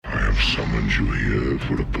summoned you here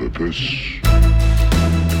for a purpose.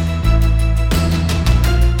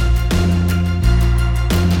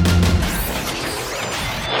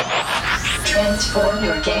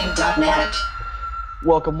 TransformYourGame.net.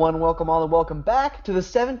 Welcome one, welcome all, and welcome back to the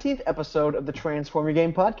 17th episode of the Transform Your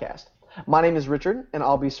Game podcast. My name is Richard, and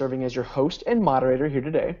I'll be serving as your host and moderator here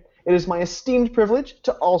today. It is my esteemed privilege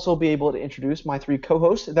to also be able to introduce my three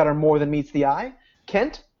co-hosts that are more than meets the eye.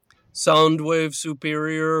 Kent. Soundwave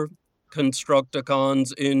superior,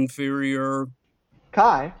 Constructicons inferior.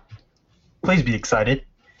 Kai. Please be excited.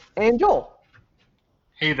 And Joel.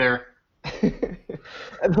 Hey there.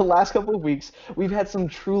 In the last couple of weeks, we've had some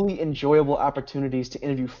truly enjoyable opportunities to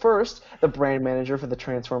interview first the brand manager for the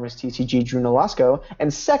Transformers TCG, Drew Nolasco,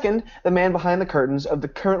 and second, the man behind the curtains of the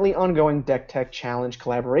currently ongoing Deck Tech Challenge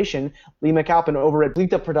collaboration, Lee McAlpin over at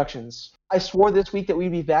Bleaked Up Productions. I swore this week that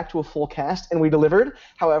we'd be back to a full cast, and we delivered.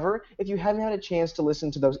 However, if you haven't had a chance to listen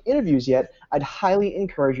to those interviews yet, I'd highly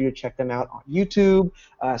encourage you to check them out on YouTube,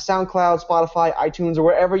 SoundCloud, Spotify, iTunes, or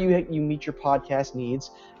wherever you meet your podcast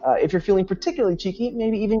needs. If you're feeling particularly cheeky,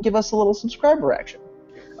 maybe even give us a little subscriber action.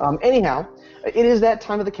 Anyhow, it is that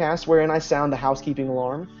time of the cast wherein I sound the housekeeping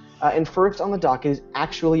alarm. And first on the docket is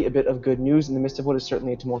actually a bit of good news in the midst of what is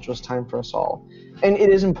certainly a tumultuous time for us all. And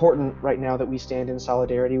it is important right now that we stand in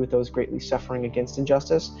solidarity with those greatly suffering against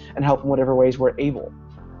injustice and help in whatever ways we're able.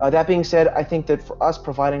 That being said, I think that for us,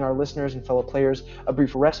 providing our listeners and fellow players a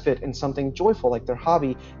brief respite and something joyful like their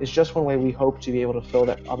hobby is just one way we hope to be able to fill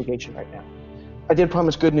that obligation right now. I did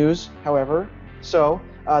promise good news, however, so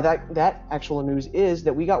that actual news is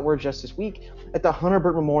that we got word just this week that the Hunter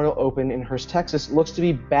Burt Memorial Open in Hurst, Texas looks to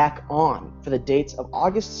be back on for the dates of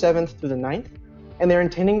August 7th through the 9th, and they're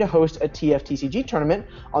intending to host a TFTCG tournament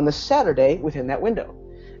on the Saturday within that window.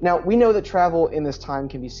 Now, we know that travel in this time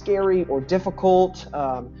can be scary or difficult,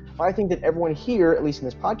 but I think that everyone here, at least in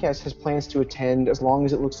this podcast, has plans to attend as long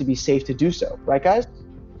as it looks to be safe to do so. Right, guys?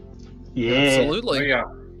 Yeah. Absolutely. Oh, yeah.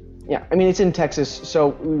 Yeah, I mean, it's in Texas, so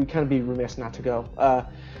we would kind of be remiss not to go.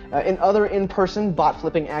 In other in-person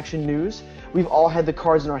bot-flipping action news, we've all had the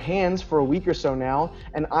cards in our hands for a week or so now,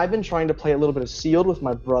 and I've been trying to play a little bit of Sealed with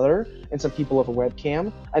my brother and some people over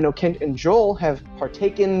webcam. I know Kent and Joel have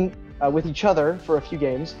partaken with each other for a few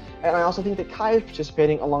games, and I also think that Kai is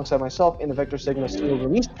participating alongside myself in the Vector Sigma Sealed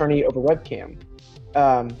release tourney over webcam.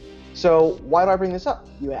 So why do I bring this up,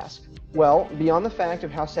 you ask? Well, beyond the fact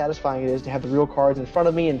of how satisfying it is to have the real cards in front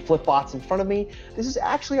of me and flip bots in front of me, this is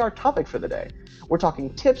actually our topic for the day. We're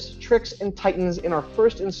talking tips, tricks, and titans in our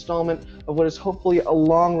first installment of what is hopefully a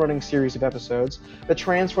long-running series of episodes, the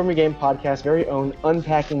Transform Your Game podcast's very own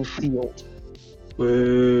Unpacking Sealed.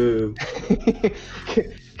 Woo.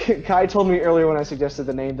 Kai told me earlier when I suggested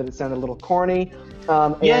the name that it sounded a little corny.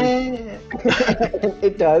 Yeah.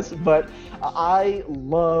 It does, but I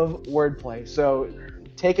love wordplay, so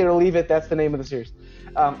take it or leave it, that's the name of the series.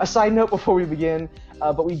 A side note before we begin,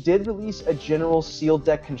 but we did release a general sealed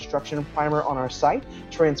deck construction primer on our site,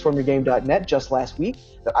 transformyourgame.net, just last week,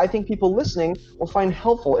 that I think people listening will find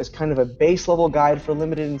helpful as kind of a base level guide for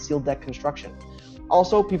limited and sealed deck construction.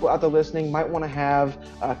 Also, people out there listening might want to have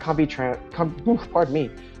Computron's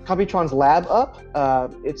lab up.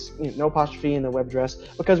 It's no apostrophe in the web address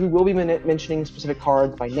because we will be mentioning specific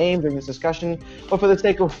cards by name during this discussion, but for the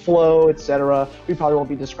sake of flow, etc., we probably won't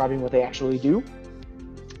be describing what they actually do.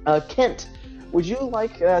 Kent, would you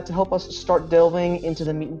like to help us start delving into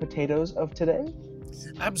the meat and potatoes of today?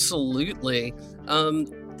 Absolutely.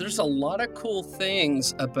 There's a lot of cool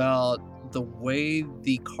things about the way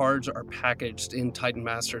the cards are packaged in Titan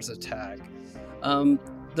Master's Attack.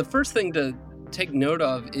 The first thing to take note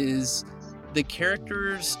of is the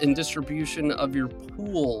characters and distribution of your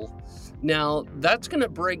pool. Now, that's going to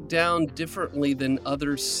break down differently than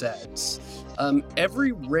other sets.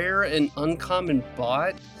 Every rare and uncommon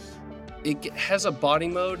bot, it has a body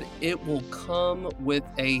mode. It will come with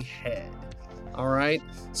a head. All right?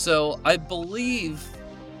 So I believe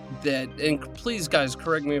that, and please guys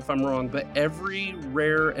correct me if I'm wrong, but every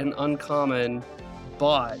rare and uncommon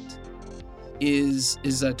bot is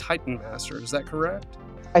a Titan Master. Is that correct?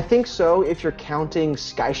 I think so, if you're counting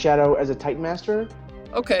Sky Shadow as a Titan Master.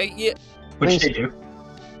 Okay, yeah. Which they do.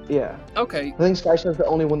 Yeah. Okay. I think Sky Shadow's the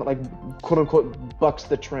only one that, like, quote-unquote, bucks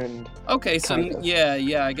the trend. Okay, so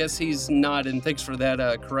yeah, I guess he's not, and thanks for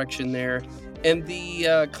that correction there. And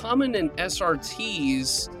the common and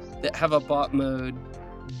SRTs that have a bot mode,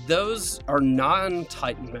 those are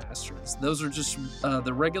non-Titan Masters. Those are just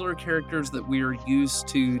the regular characters that we are used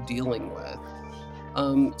to dealing with.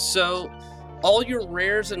 So all your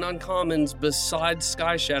rares and uncommons besides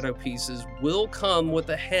Sky Shadow pieces will come with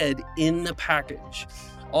a head in the package.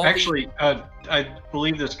 All Actually, I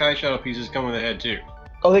believe the Sky Shadow pieces come with a head too.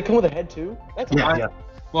 Oh, they come with a head too? That's Yeah, awesome. yeah.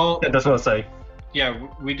 Well, That's what I'll say. yeah,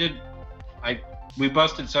 we did. We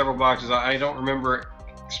busted several boxes. I don't remember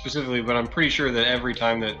specifically, but I'm pretty sure that every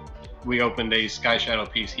time that we opened a Sky Shadow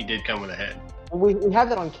piece, he did come with a head. We have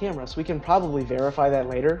that on camera, so we can probably verify that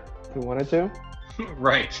later if we wanted to.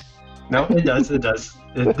 Right. No, it does.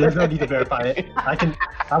 There's no need to verify it.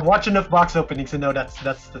 I've watched enough box openings to know that's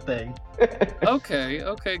the thing. Okay,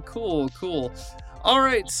 cool. All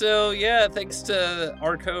right, so yeah, thanks to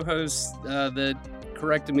our co-host that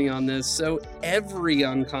corrected me on this. So every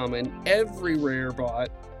uncommon, every rare bot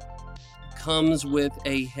comes with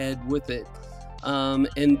a head with it.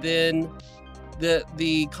 And then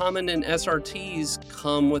the common and SRTs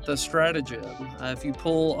come with a stratagem. If you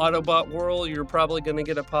pull Autobot Whirl, you're probably going to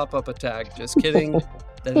get a pop-up attack. Just kidding.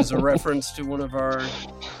 That is a reference to one of our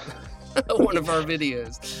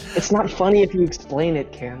videos. It's not funny if you explain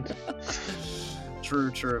it, Kent.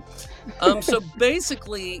 True. So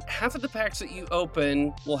basically, half of the packs that you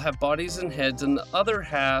open will have bodies and heads, and the other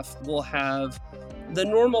half will have the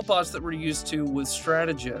normal bots that we're used to with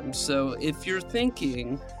stratagems. So if you're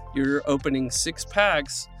thinking you're opening 6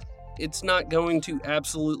 packs, it's not going to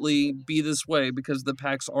absolutely be this way because the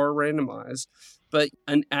packs are randomized. But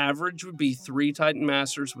an average would be 3 Titan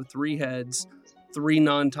Masters with 3 heads, 3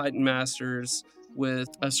 non-Titan Masters with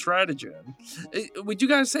a stratagem. Would you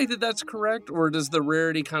guys say that that's correct, or does the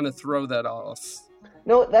rarity kind of throw that off?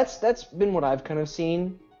 No, that's been what I've kind of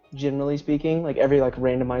seen, generally speaking. Like every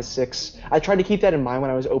randomized 6. I tried to keep that in mind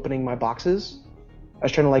when I was opening my boxes. I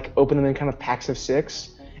was trying to open them in kind of packs of 6.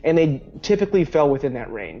 And they typically fell within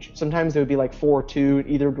that range. Sometimes they would be 4 or 2 in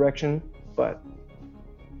either direction, but...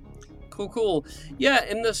 Cool. Yeah,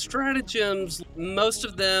 and the stratagems, most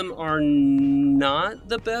of them are not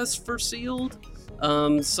the best for sealed.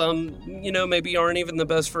 Some, maybe aren't even the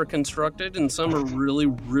best for constructed, and some are really,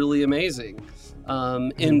 really amazing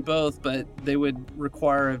in both, but they would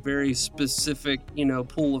require a very specific,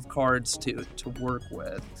 pool of cards to work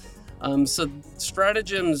with. So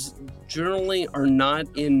stratagems generally are not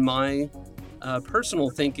in my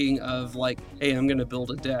personal thinking of hey, I'm going to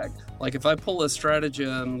build a deck. If I pull a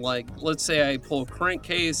stratagem, let's say I pull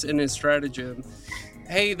Crankcase and his stratagem,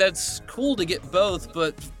 hey, that's cool to get both,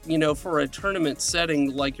 but for a tournament setting,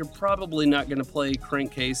 you're probably not going to play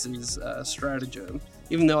Crankcase's stratagem.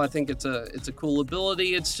 Even though I think it's a cool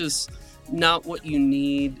ability, it's just not what you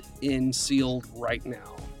need in sealed right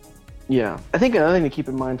now. Yeah, I think another thing to keep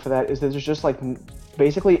in mind for that is that there's just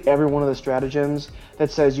basically every one of the stratagems that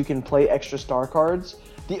says you can play extra star cards.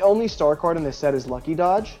 The only star card in this set is Lucky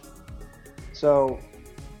Dodge. So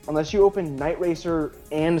unless you open Night Racer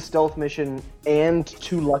and Stealth Mission and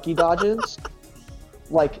 2 Lucky Dodges,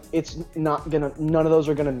 it's not gonna. None of those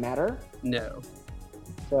are gonna matter. No.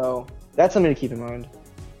 So that's something to keep in mind.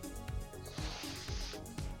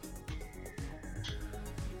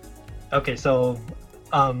 Okay, so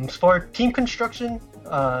for team construction,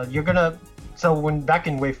 you're gonna. So when back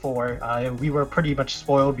in Wave 4, we were pretty much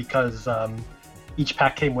spoiled because each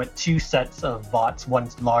pack came with 2 sets of bots, one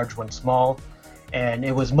large, one small, and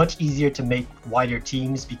it was much easier to make wider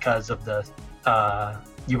teams because of the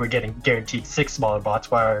you were getting guaranteed 6 smaller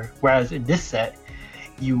bots, whereas in this set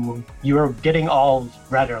you were getting all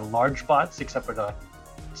rather large bots except for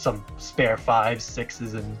some spare 5s,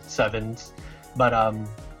 6s, and 7s, but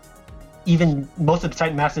even most of the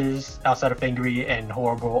Titan Masters outside of Fangry and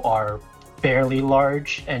Horrible are fairly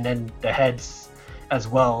large, and then the heads as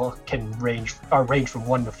well can range from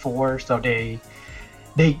 1 to 4, so they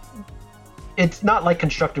it's not like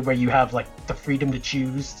constructed where you have the freedom to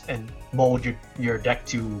choose and mold your deck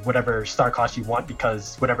to whatever star cost you want,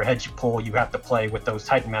 because whatever heads you pull you have to play with those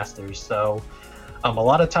Titan Masters. So a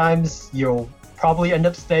lot of times you'll probably end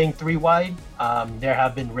up staying 3 wide. There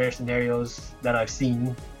have been rare scenarios that I've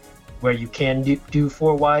seen where you can do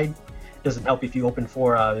 4 wide. Doesn't help if you open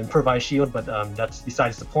for improvised shield, but that's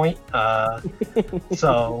besides the point.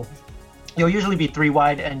 So you'll usually be 3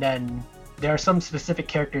 wide, and then there are some specific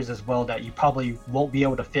characters as well that you probably won't be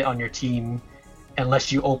able to fit on your team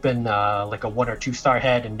unless you open a 1 or 2 star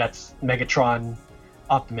head, and that's Megatron,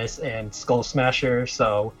 Optimus, and Skull Smasher.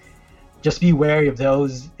 So just be wary of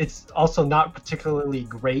those. It's also not particularly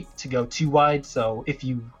great to go 2 wide. So if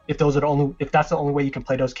that's the only way you can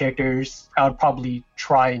play those characters, I would probably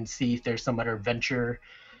try and see if there's some other venture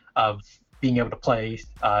of being able to play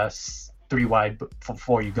 3 wide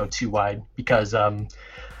before you go 2 wide, because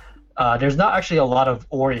there's not actually a lot of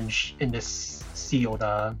orange in this sealed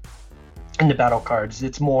in the battle cards.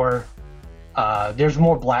 It's more there's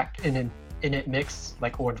more black init mix,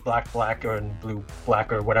 like orange black black or blue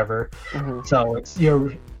black or whatever. Mhm. So it's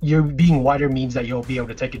you're being wider means that you'll be able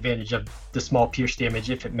to take advantage of the small pierce damage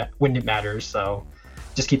when it matters. So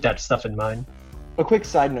just keep that stuff in mind. A quick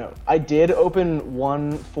side note: I did open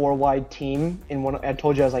one 4-wide team in one. I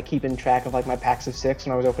told you I was like keeping track of like my packs of 6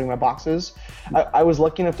 when I was opening my boxes. I was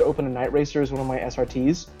lucky enough to open a Night Racer as one of my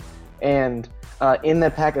SRTs, and in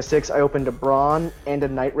that pack of 6, I opened a Brawn and a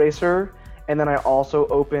Night Racer, and then I also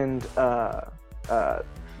opened both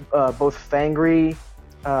Fangry.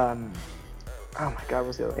 Oh my God,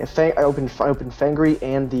 what's the other one? I opened Fangry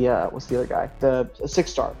and the what's the other guy? The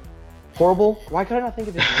 6-star. Horrible. Why could I not think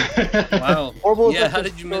of his name? Wow. Horrible is Yeah, like how the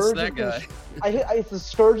did you miss scourge that of guy? It's the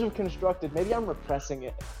scourge of constructed. Maybe I'm repressing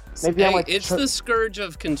it. Maybe I'm Hey, like it's the scourge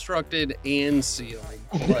of constructed and sealed.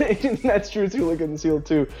 Like, That's true too. Look and sealed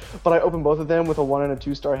too. But I opened both of them with a 1 and a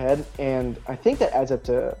 2-star head, and I think that adds up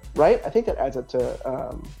to right. I think that adds up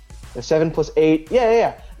to the 7 plus 8.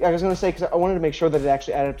 Yeah. I was gonna say because I wanted to make sure that it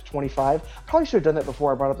actually added up to 25. Probably should have done that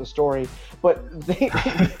before I brought up the story. But I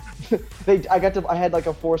had like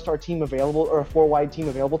a 4-star team available or a 4-wide team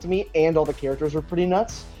available to me, and all the characters were pretty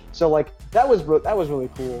nuts. So like that was really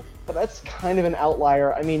cool. But that's kind of an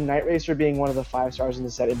outlier. I mean, Night Racer being one of the 5 stars in the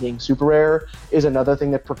set and being super rare is another thing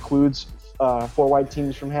that precludes 4-wide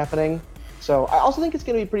teams from happening. So I also think it's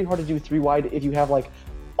going to be pretty hard to do 3-wide if you have like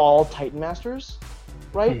all Titan Masters,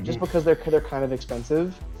 right? Mm-hmm. Just because they're kind of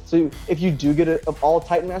expensive. So if you do get all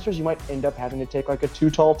Titan Masters, you might end up having to take like a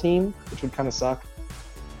 2-tall team, which would kind of suck.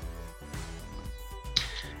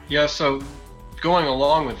 Yeah, so going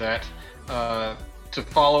along with that, to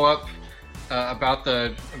follow up about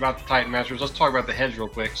the Titan Masters, let's talk about the heads real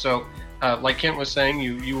quick. So, like Kent was saying,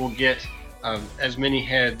 you will get as many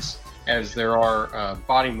heads as there are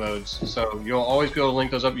body modes. So you'll always be able to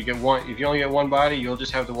link those up. You get one. If you only get one body, you'll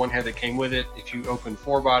just have the one head that came with it. If you open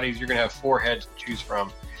 4 bodies, you're gonna have 4 heads to choose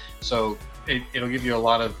from. So it'll give you a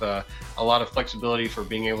lot of flexibility for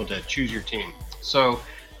being able to choose your team. So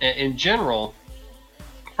in general,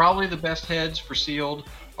 probably the best heads for sealed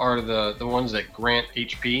are the ones that grant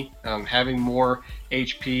HP. Having more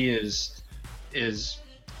HP is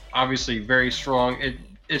obviously very strong.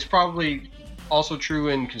 It's probably also true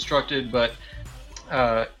in constructed, but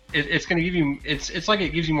it's going to give you it's like it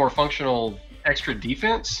gives you more functional extra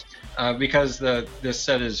defense because this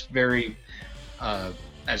set is very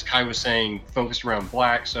as Kai was saying, focused around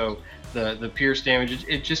black. So the pierce damage,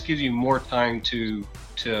 it just gives you more time to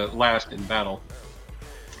last in battle.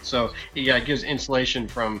 So yeah, it gives insulation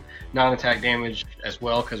from non-attack damage as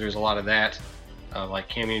well, because there's a lot of that, like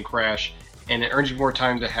Canyon Crash, and it earns you more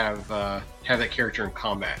time to have that character in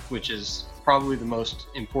combat, which is probably the most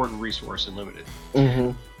important resource in limited.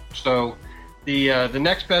 Mm-hmm. So the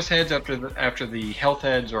next best heads after the health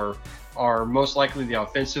heads are most likely the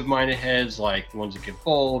offensive-minded heads, like the ones that get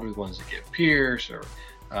bold, or the ones that get pierce, or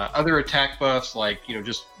other attack buffs, like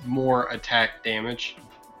just more attack damage.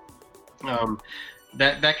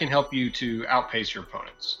 That can help you to outpace your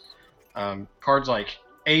opponents. Cards like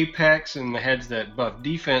Apex and the heads that buff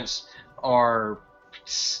defense are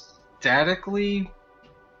statically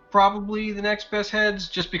probably the next best heads,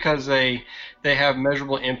 just because they have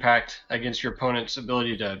measurable impact against your opponent's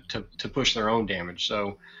ability to push their own damage.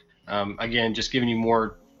 So again, just giving you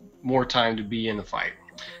more time to be in the fight.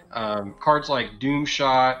 Cards like Doom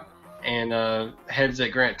Shot and heads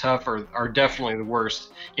that grant tough are definitely the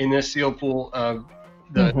worst in this seal pool.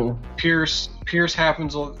 The Pierce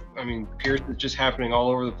happens. I mean, Pierce is just happening all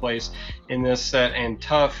over the place in this set, and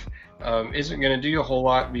tough isn't going to do you a whole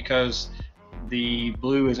lot because the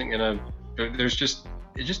blue isn't going to. It just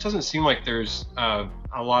doesn't seem like there's a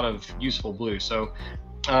lot of useful blue. So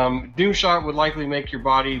Doom Shot would likely make your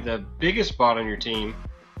body the biggest bot on your team,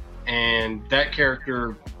 and that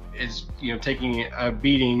character is taking a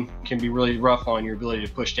beating can be really rough on your ability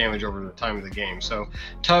to push damage over the time of the game. So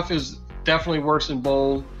tough is definitely worse than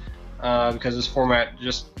bold because this format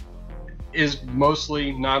just is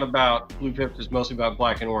mostly not about blue pips, it's mostly about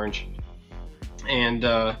black and orange, and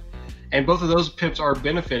both of those pips are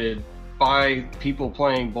benefited by people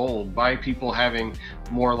playing bold, by people having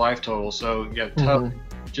more life total. So yeah, tough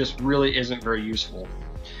just really isn't very useful,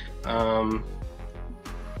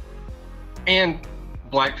 and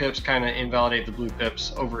black pips kind of invalidate the blue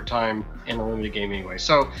pips over time in a limited game anyway.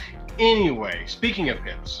 So anyway, speaking of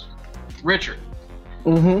pips, Richard,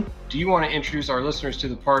 do you want to introduce our listeners to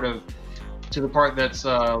the part that's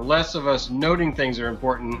less of us noting things that are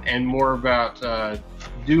important and more about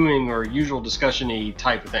doing or usual discussion-y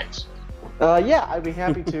type of things? Yeah, I'd be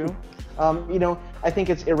happy to. I think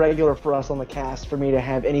it's irregular for us on the cast for me to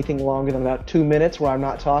have anything longer than about 2 minutes where I'm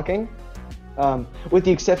not talking. with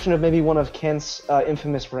the exception of maybe one of Kent's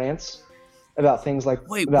infamous rants about things like.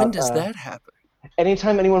 Wait, about, when does that happen?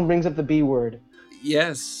 Anytime anyone brings up the B word.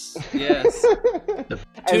 Yes.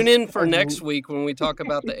 Tune in for next week when we talk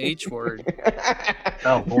about the H word.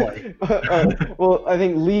 Oh boy. Well, I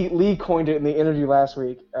think Lee coined it in the interview last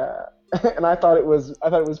week, and I thought it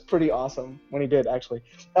was pretty awesome when he did actually.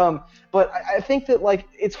 But I think that like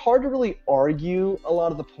it's hard to really argue a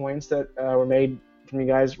lot of the points that were made from you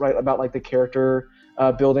guys, right, about like the character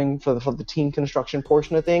building for the team construction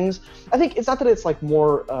portion of things. I think it's not that it's like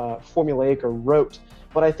more formulaic or rote,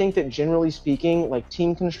 but I think that generally speaking, like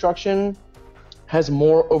team construction has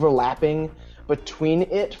more overlapping between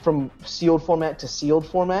it from sealed format to sealed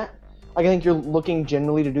format. Like I think you're looking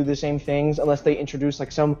generally to do the same things unless they introduce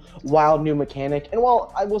like some wild new mechanic. And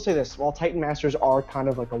while I will say this, while Titan Masters are kind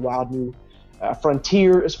of like a wild new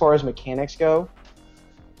frontier as far as mechanics go,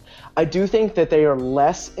 I do think that they are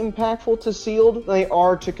less impactful to sealed than they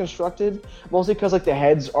are to constructed, mostly because like the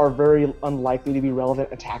heads are very unlikely to be relevant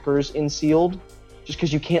attackers in sealed, just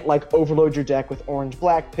because you can't like overload your deck with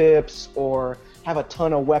orange-black pips or have a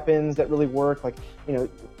ton of weapons that really work. Like, you know,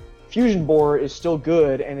 Fusion Bore is still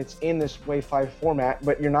good and it's in this Wave 5 format,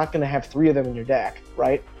 but you're not going to have 3 of them in your deck,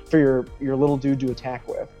 right? For your little dude to attack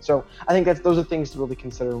with. So I think those are things to really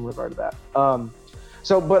consider in regard to that.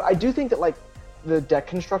 But I do think that like the deck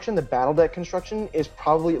construction, the battle deck construction, is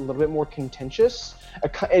probably a little bit more contentious.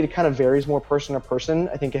 It kind of varies more person to person.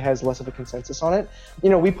 I think it has less of a consensus on it. You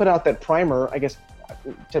know, we put out that primer, I guess,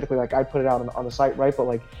 typically, like, I put it out on the site, right? But,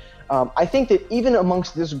 like, I think that even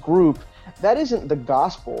amongst this group, that isn't the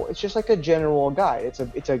gospel. It's just like a general guide.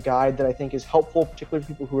 It's a guide that I think is helpful, particularly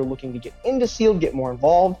for people who are looking to get into sealed, get more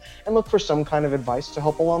involved, and look for some kind of advice to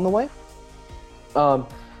help along the way.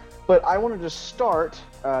 But I wanted to start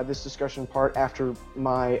this discussion part after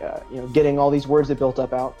my, getting all these words that built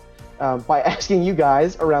up out by asking you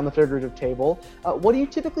guys around the figurative table, what do you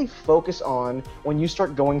typically focus on when you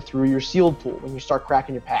start going through your sealed pool, when you start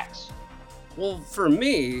cracking your packs? Well, for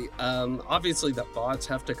me, obviously the bots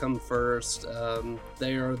have to come first.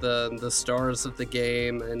 They are the stars of the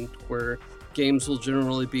game, and where games will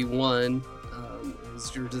generally be won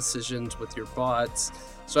is your decisions with your bots.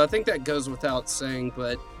 So I think that goes without saying,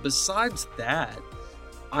 but besides that,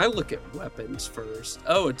 I look at weapons first.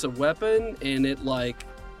 Oh, it's a weapon, and it like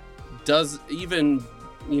does even,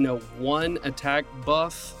 one attack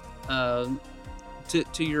buff to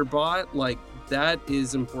your bot. Like, that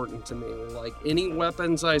is important to me. Like, any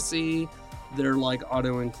weapons I see, they're like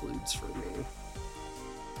auto includes for me.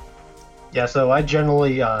 Yeah, so I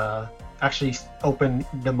generally actually open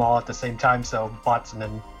them all at the same time, so bots and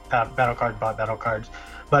then battle card, bot, battle cards.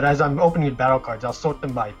 But as I'm opening battle cards, I'll sort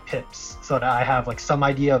them by pips so that I have like some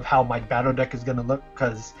idea of how my battle deck is going to look,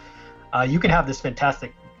 because you can have this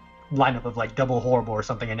fantastic lineup of like double horrible or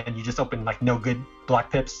something, and then you just open like no good black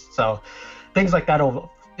pips. So things like that will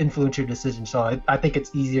influence your decision. So I think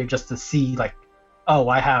it's easier just to see like, oh,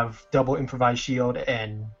 I have double improvised shield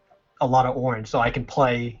and a lot of orange, so I can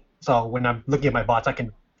play. So when I'm looking at my bots, I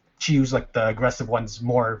can choose like the aggressive ones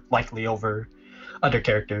more likely over other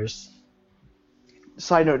characters.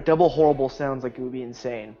 Side note, double horrible sounds like it would be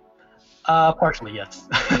insane. Partially, yes.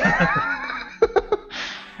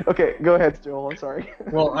 Okay, go ahead, Joel. I'm sorry.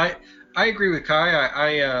 Well, I agree with Kai.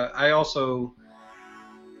 I also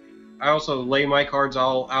lay my cards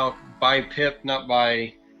all out by pip, not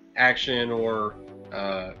by action or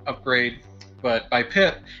upgrade, but by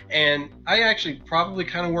pip. And I actually probably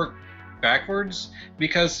kind of work backwards,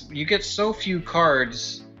 because you get so few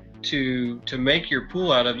cards to make your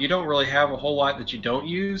pool out of. You don't really have a whole lot that you don't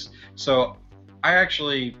use. So I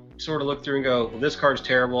actually sort of look through and go, well, this card's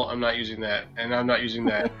terrible, I'm not using that, and I'm not using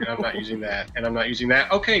that, and I'm not using that, and I'm not using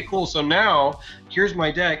that. Okay, cool, so now here's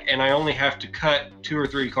my deck, and I only have to cut 2 or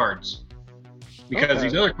 3 cards, because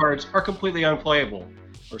these other cards are completely unplayable,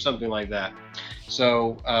 or something like that.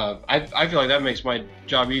 So I feel like that makes my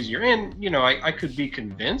job easier. And, I could be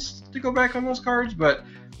convinced to go back on those cards, but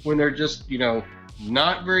when they're just,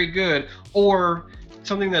 not very good, or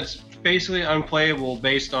something that's basically unplayable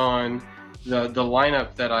based on the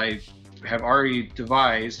lineup that I have already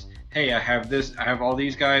devised. Hey, I have this, I have all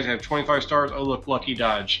these guys, I have 25 stars. Oh, look, Lucky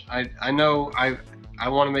Dodge. I know I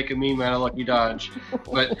want to make a meme out of Lucky Dodge,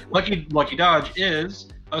 but Lucky Dodge is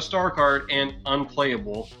a star card and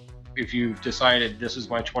unplayable if you've decided this is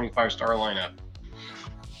my 25 star lineup.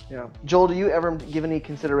 Yeah. Joel, do you ever give any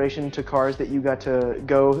consideration to cards that you got to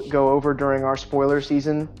go over during our spoiler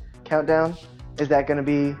season countdown? Is that going to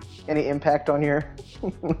be any impact on your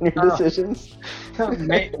decisions?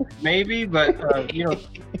 Maybe, but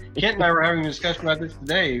Kent and I were having a discussion about this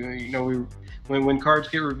today. When cards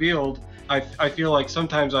get revealed, I feel like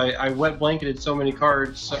sometimes I wet blanketed so many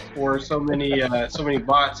cards or so many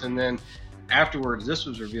bots, and then afterwards this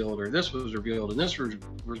was revealed or this was revealed and this was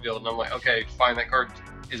revealed, and I'm like, okay, fine, that card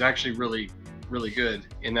is actually really, really good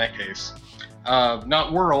in that case.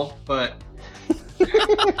 Not Whirl, but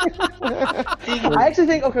I actually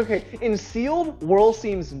think okay. In sealed, Whirl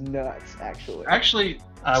seems nuts. Actually,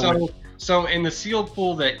 so in the sealed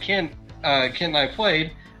pool that Kent and I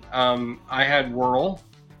played, I had Whirl,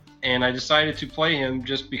 and I decided to play him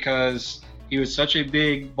just because he was such a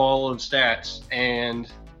big ball of stats,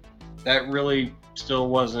 and that really still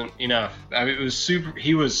wasn't enough. I mean,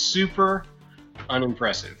 he was super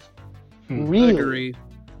unimpressive. Really? Agree.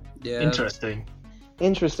 Yeah. Interesting.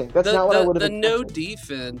 That's not what I would have. The no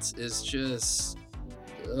defense is just,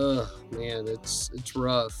 man, it's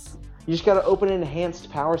rough. You just gotta open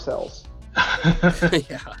enhanced power cells.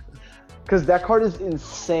 Yeah. Because that card is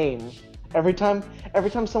insane. Every time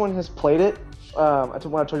someone has played it, when I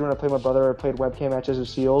told you when I played my brother, I played webcam matches of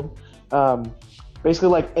sealed. Basically,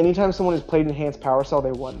 like anytime someone has played enhanced power cell,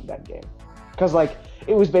 they won that game. Because like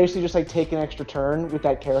it was basically just like take an extra turn with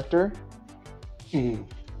that character. Mm.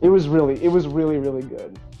 It was really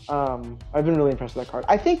good. I've been really impressed with that card.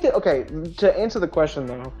 I think that to answer the question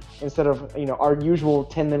though, instead of our usual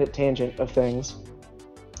 10-minute tangent of things,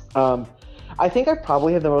 I think I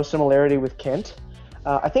probably have the most similarity with Kent.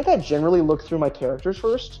 I think I generally look through my characters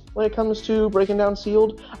first when it comes to breaking down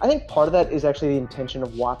sealed. I think part of that is actually the intention of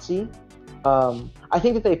WotC. I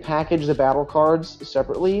think that they package the battle cards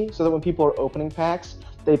separately so that when people are opening packs,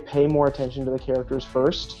 they pay more attention to the characters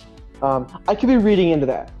first. I could be reading into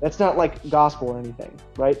that. That's not like gospel or anything,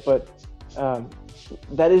 right? But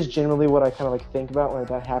that is generally what I kind of like think about when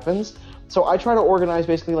that happens. So I try to organize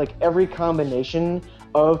basically like every combination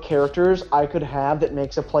of characters I could have that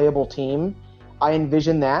makes a playable team. I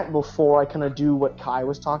envision that before I kind of do what Kai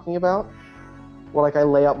was talking about, where like I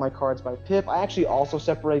lay out my cards by pip. I actually also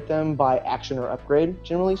separate them by action or upgrade,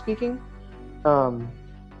 generally speaking. So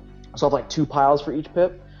I have like 2 piles for each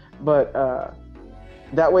pip, but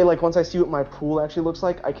that way, like once I see what my pool actually looks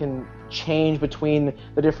like, I can change between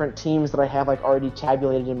the different teams that I have like already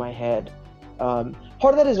tabulated in my head. Part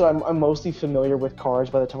of that is that I'm mostly familiar with cards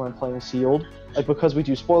by the time I'm playing sealed, like because we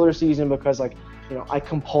do spoiler season, because like I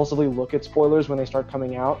compulsively look at spoilers when they start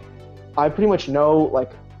coming out. I pretty much know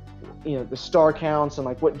like the star counts and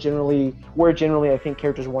like where generally I think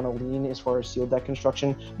characters want to lean as far as sealed deck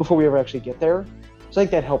construction before we ever actually get there. So I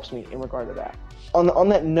think that helps me in regard to that. On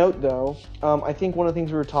that note, though, I think one of the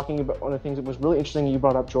things we were talking about, one of the things that was really interesting that you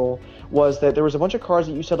brought up, Joel, was that there was a bunch of cards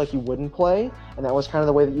that you said like you wouldn't play, and that was kind of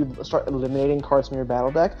the way that you start eliminating cards from your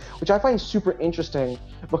battle deck, which I find super interesting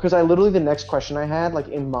because the next question I had like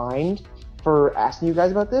in mind for asking you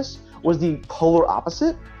guys about this was the polar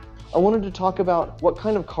opposite. I wanted to talk about what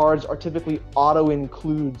kind of cards are typically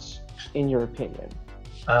auto-includes in your opinion.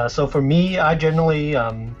 So for me, I generally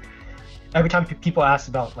every time people ask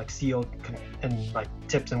about like sealed and like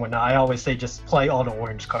tips and whatnot, I always say just play all the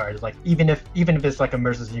orange cards. Like even if it's like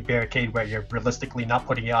Emergency Barricade where you're realistically not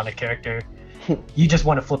putting it on a character, you just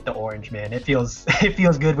want to flip the orange, man. It feels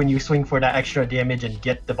good when you swing for that extra damage and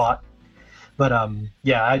get the bot. But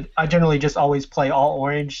yeah, I generally just always play all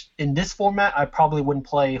orange. In this format, I probably wouldn't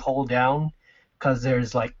play Hold Down because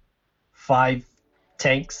there's like 5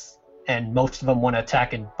 tanks and most of them want to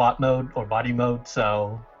attack in bot mode or body mode,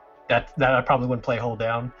 so that I probably wouldn't play Hold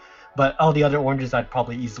Down. But all the other oranges I'd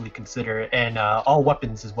probably easily consider, and all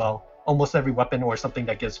weapons as well. Almost every weapon or something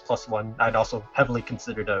that gives +1, I'd also heavily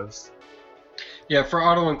consider those. Yeah, for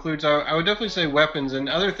auto includes, I would definitely say weapons, and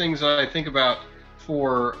other things that I think about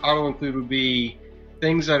for auto include would be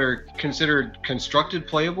things that are considered constructed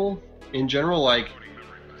playable in general, like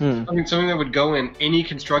something that would go in any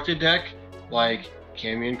constructed deck, like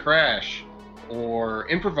Camion Crash or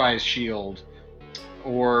Improvised Shield,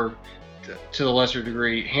 or to the lesser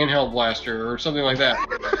degree, Handheld Blaster or something like that.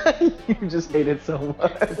 You just hate it so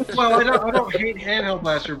much. Well, I don't hate Handheld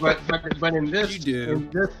Blaster, but in this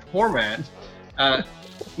format,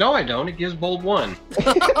 no, I don't. It gives bold 1.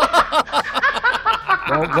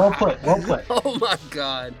 Well put. Oh my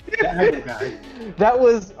god. That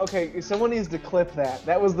was okay. Someone needs to clip that.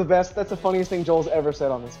 That was the best. That's the funniest thing Joel's ever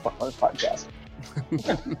said on this podcast.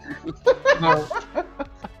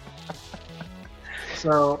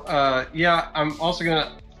 So yeah, I'm also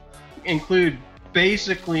gonna include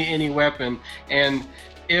basically any weapon, and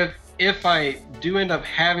if I do end up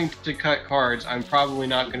having to cut cards, I'm probably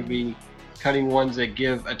not going to be cutting ones that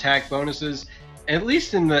give attack bonuses, at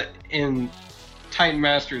least in Titan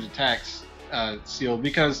Master's attacks sealed,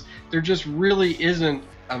 because there just really isn't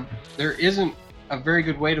a very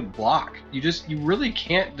good way to block. You really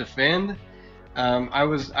can't defend.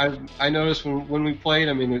 I noticed when we played.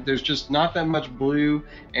 I mean, there's just not that much blue,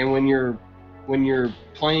 and when you're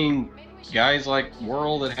playing guys like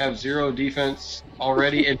Whirl that have 0 defense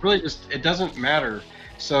already, it doesn't matter.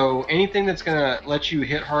 So anything that's gonna let you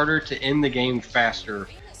hit harder to end the game faster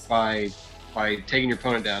by taking your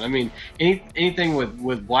opponent down. I mean, anything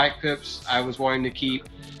with black pips, I was wanting to keep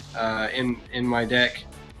in my deck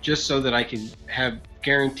just so that I can have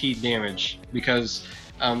guaranteed damage, because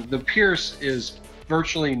the Pierce is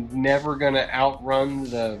virtually never going to outrun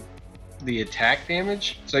the attack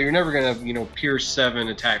damage. So you're never going to, Pierce 7,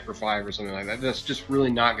 attack for 5 or something like that. That's just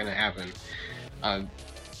really not going to happen.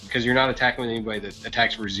 Because you're not attacking with anybody that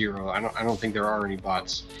attacks for 0. I don't think there are any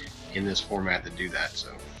bots in this format that do that. So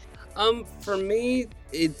for me,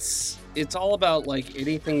 it's all about like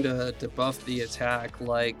anything to buff the attack.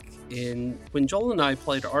 Like when Joel and I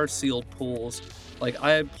played our sealed pools, like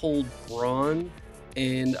I had pulled Braun,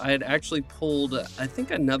 and I had actually pulled, I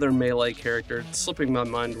think, another melee character. It's slipping my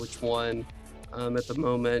mind which one at the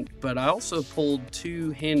moment, but I also pulled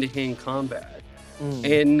 2 hand-to-hand combat.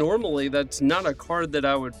 And normally that's not a card that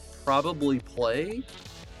I would probably play,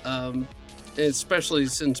 especially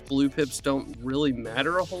since blue pips don't really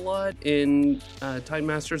matter a whole lot in Titan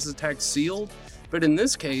Masters Attack Sealed. But in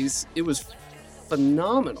this case, it was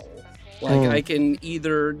phenomenal. Like I can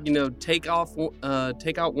either, take out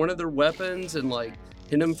one of their weapons and like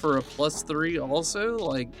hit them for a +3 also.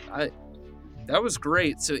 Like that was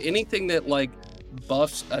great. So anything that like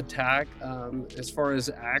buffs attack, as far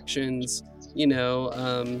as actions,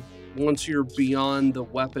 once you're beyond the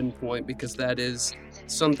weapon point, because that is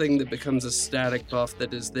something that becomes a static buff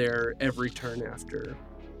that is there every turn after.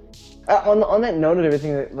 On that note of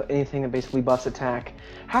anything that basically buffs attack,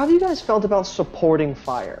 how have you guys felt about supporting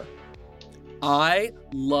fire? I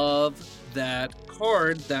love that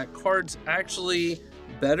card. That card's actually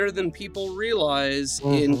better than people realize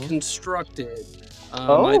in Constructed.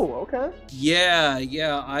 Okay.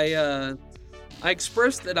 Yeah. I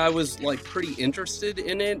expressed that I was like pretty interested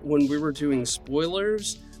in it when we were doing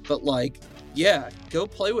spoilers, but like, yeah, go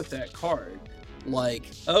play with that card. Like,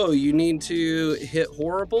 oh, you need to hit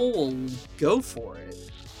Horrible? Well, go for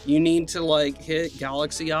it. You need to like hit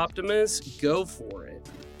Galaxy Optimus? Go for it.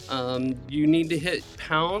 You need to hit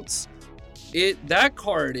Pounce. That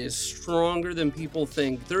card is stronger than people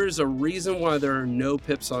think. There is a reason why there are no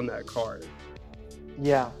pips on that card.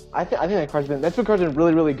 Yeah, I think that card's been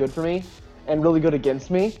really, really good for me, and really good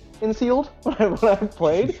against me in Sealed when I've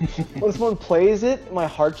played. When someone plays it, my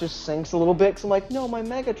heart just sinks a little bit, because I'm like, no, my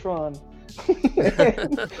Megatron.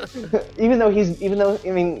 even though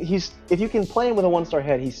if you can play him with a 1-star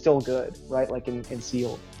head, he's still good, right? Like in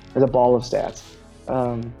Sealed, there's a ball of stats.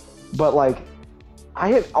 But like, I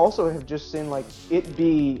have just seen like it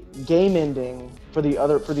be game ending for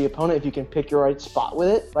the opponent if you can pick your right spot with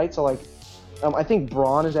it, right? So like, I think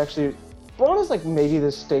Braun is like maybe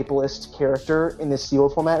the staplest character in the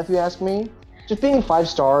Sealed format, if you ask me. Just being 5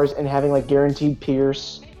 stars and having like guaranteed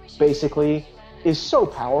Pierce, basically, is so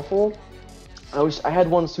powerful. I had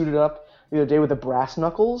one suited up the other day with the Brass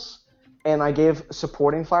Knuckles, and I gave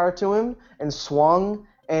supporting fire to him and swung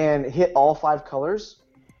and hit all 5 colors.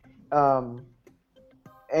 And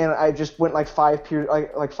I just went like 5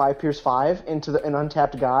 Pierce 5 into an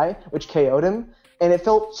untapped guy, which KO'd him, and it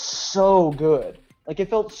felt so good. Like, it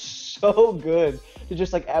felt so good to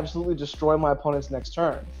just like absolutely destroy my opponent's next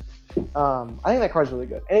turn. I think that card's really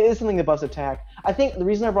good, and it is something that buffs attack. I think the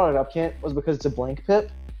reason I brought it up, Kent, was because it's a blank pip.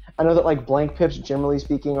 I know that like blank pips, generally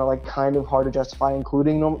speaking, are like kind of hard to justify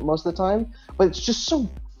including most of the time, but it's just so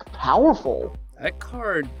powerful. That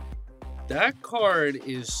card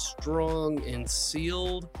is strong and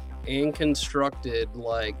Sealed and Constructed.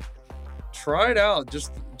 Like, try it out.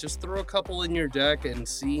 Just throw a couple in your deck and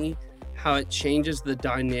see how it changes the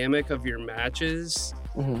dynamic of your matches.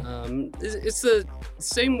 It's the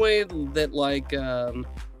same way that like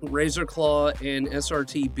Razor Claw and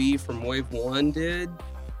SRTB from Wave 1 did,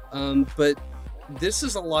 but this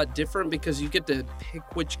is a lot different because you get to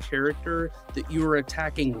pick which character that you are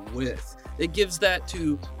attacking with. It gives that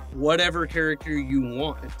to whatever character you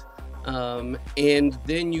want, and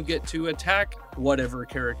then you get to attack whatever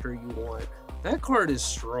character you want. That card is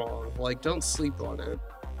strong. Like, don't sleep on it.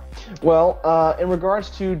 Well, in regards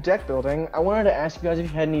to deck building, I wanted to ask you guys if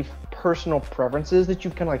you had any personal preferences that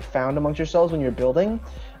you've kind of like found amongst yourselves when you're building,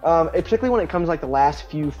 particularly when it comes like the last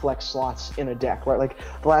few flex slots in a deck, right? Like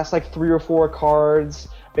the last like 3 or 4 cards,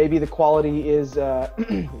 maybe the quality is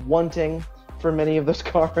wanting for many of those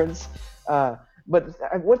cards. But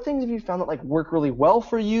what things have you found that like work really well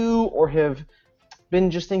for you, or have been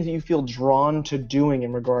just things that you feel drawn to doing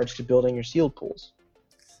in regards to building your sealed pools?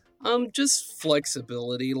 Just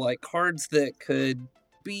flexibility, like cards that could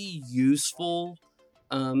be useful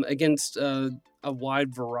against a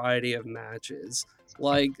wide variety of matches.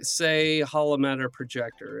 Like, say, Hollow Matter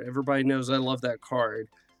Projector. Everybody knows I love that card.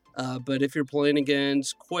 But if you're playing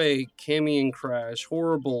against Quake, Camion Crash,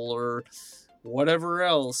 Horrible, or whatever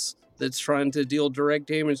else that's trying to deal direct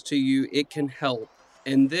damage to you, it can help.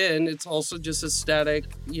 And then it's also just a static,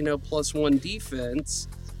 +1 defense,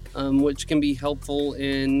 which can be helpful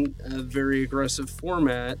in a very aggressive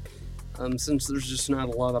format, since there's just not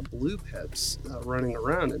a lot of blue pips running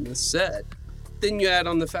around in this set. Then you add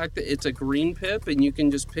on the fact that it's a green pip and you can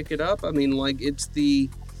just pick it up. I mean, like, it's the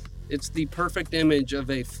perfect image of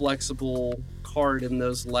a flexible card in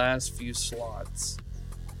those last few slots.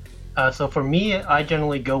 So for me, I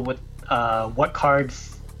generally go with what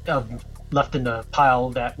cards left in the pile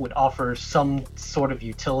that would offer some sort of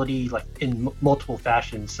utility, like in multiple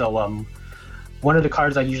fashions. So one of the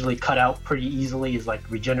cards I usually cut out pretty easily is like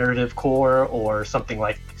Regenerative Core or something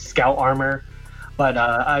like Scout Armor.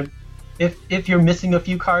 But if you're missing a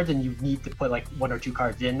few cards and you need to put like 1 or 2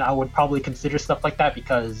 cards in, I would probably consider stuff like that,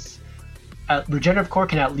 because Regenerative Core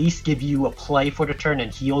can at least give you a play for the turn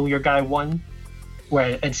and heal your guy 1,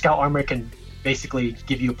 and Scout Armor can basically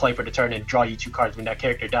give you a play for the turn and draw you 2 cards when that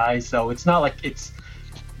character dies. So it's not like it's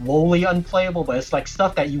wholly unplayable, but it's like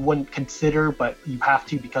stuff that you wouldn't consider, but you have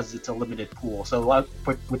to because it's a limited pool. So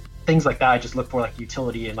with things like that, I just look for like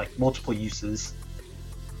utility and like multiple uses.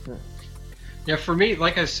 Yeah, for me,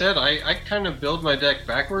 like I said, I kind of build my deck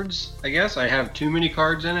backwards, I guess. I have too many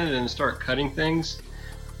cards in it and start cutting things,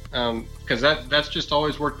 because that's just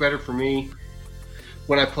always worked better for me.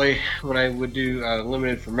 When I would do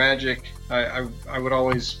limited for Magic, I would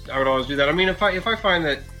always do that. I mean, if I find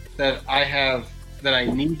that I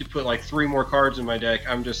need to put like 3 more cards in my deck,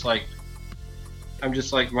 I'm just like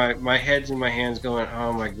my head's in my hands going,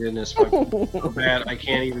 oh my goodness, so bad I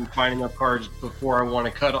can't even find enough cards before I want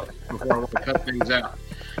to cut things out.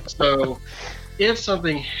 So if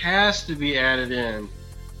something has to be added in,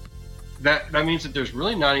 that means that there's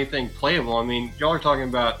really not anything playable. I mean, y'all are talking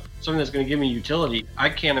about something that's going to give me utility. I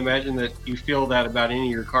can't imagine that you feel that about any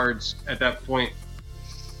of your cards at that point.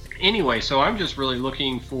 Anyway, so I'm just really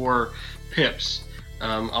looking for pips.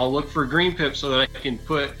 I'll look for green pips so that I can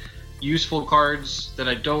put useful cards that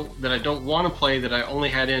I don't want to play, that I only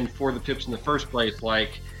had in for the pips in the first place,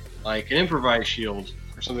 like an Improvised Shield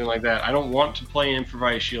or something like that. I don't want to play an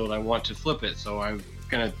Improvised Shield. I want to flip it. So I'm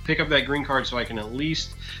gonna pick up that green card so I can at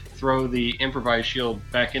least throw the Improvised Shield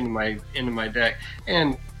back into my deck.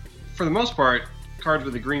 And for the most part, cards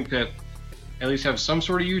with a green pip at least have some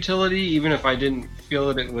sort of utility, even if I didn't feel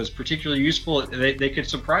that it was particularly useful. They could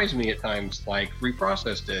surprise me at times, like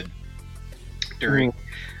Reprocess did during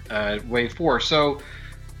Wave 4. So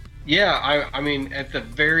yeah, I mean, at the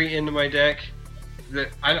very end of my deck,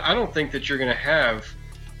 I don't think that you're going to have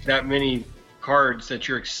that many cards that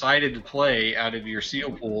you're excited to play out of your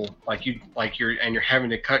seal pool, you're having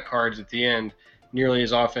to cut cards at the end nearly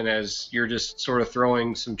as often as you're just sort of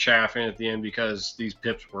throwing some chaff in at the end because these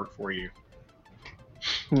pips work for you.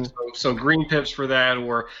 So green pips for that,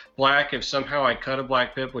 or black if somehow I cut a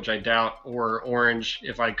black pip, which I doubt, or orange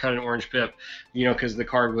if I cut an orange pip, because the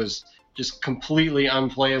card was just completely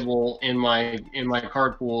unplayable in my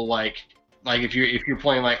card pool. Like if you're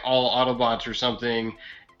playing like all Autobots or something,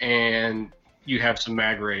 and you have some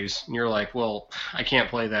mag rays, and you're like, well, I can't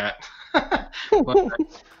play that.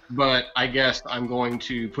 But I guess I'm going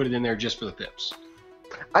to put it in there just for the pips.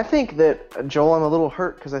 I think that, Joel, I'm a little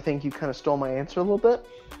hurt because I think you kind of stole my answer a little bit.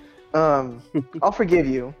 I'll forgive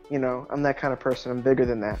you. I'm that kind of person. I'm bigger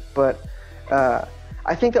than that. But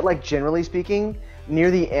I think that, like, generally speaking,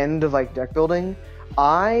 near the end of like deck building,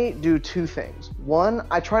 I do 2 things. One,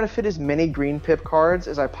 I try to fit as many green pip cards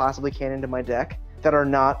as I possibly can into my deck that are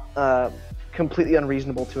not completely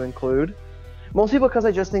unreasonable to include. Mostly because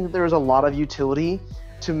I just think that there is a lot of utility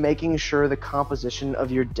to making sure the composition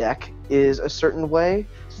of your deck is a certain way.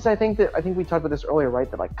 Since I think we talked about this earlier,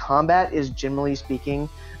 right? That like combat is, generally speaking,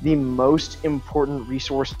 the most important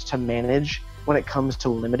resource to manage when it comes to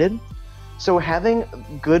limited. So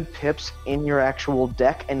having good pips in your actual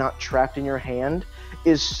deck and not trapped in your hand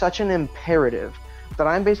is such an imperative that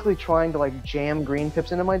I'm basically trying to like jam green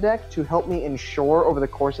pips into my deck to help me ensure over the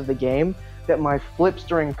course of the game that my flips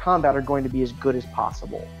during combat are going to be as good as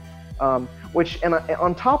possible. On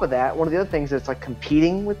top of that, one of the other things that's like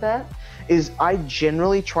competing with that is I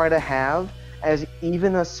generally try to have as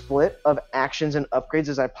even a split of actions and upgrades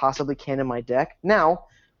as I possibly can in my deck. Now,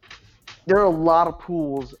 there are a lot of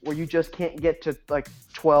pools where you just can't get to like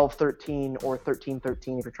 12-13 or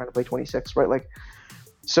 13-13 if you're trying to play 26, right? Like,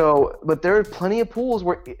 so, but there are plenty of pools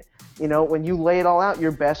where, you know, when you lay it all out,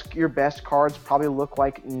 your best cards probably look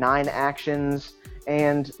like 9 actions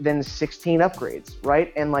and then 16 upgrades,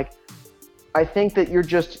 right? And like, I think that you're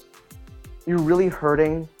really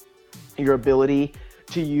hurting your ability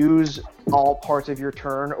to use all parts of your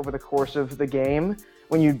turn over the course of the game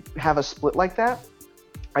when you have a split like that.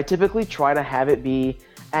 I typically try to have it be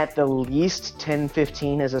at the least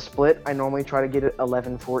 10-15 as a split. I normally try to get it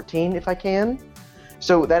 11-14 if I can.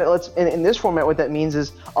 So that in this format, what that means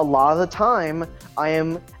is a lot of the time I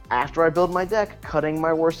am, after I build my deck, cutting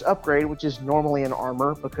my worst upgrade, which is normally an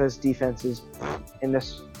armor because defense is in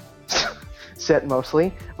this set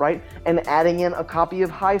mostly, right? And adding in a copy of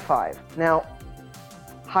High Five. Now,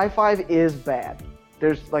 High Five is bad.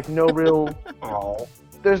 There's like no real.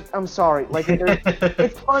 I'm sorry. Like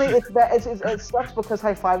it's funny. It's bad. It sucks because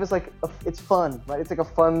High Five is like it's fun, right? It's like a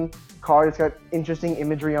fun card. It's got interesting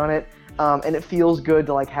imagery on it. And it feels good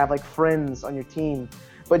to like have like friends on your team,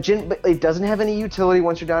 but it doesn't have any utility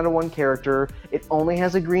once you're down to one character. It only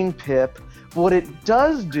has a green pip. What it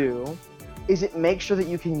does do is it makes sure that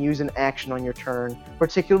you can use an action on your turn,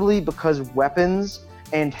 particularly because weapons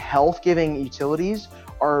and health-giving utilities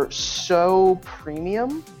are so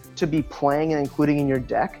premium to be playing and including in your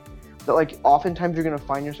deck that like oftentimes you're going to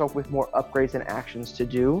find yourself with more upgrades and actions to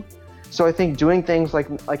do. So I think doing things like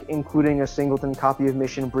including a singleton copy of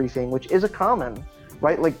Mission Briefing, which is a common,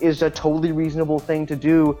 right, like is a totally reasonable thing to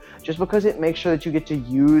do just because it makes sure that you get to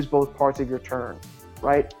use both parts of your turn,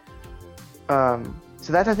 right?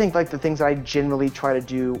 So that's, I think, like the things that I generally try to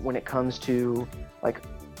do when it comes to like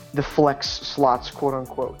the flex slots, quote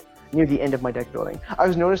unquote, near the end of my deck building. I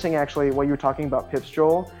was noticing actually while you were talking about pips,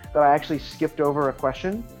 Joel, that I actually skipped over a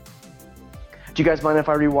question. Do you guys mind if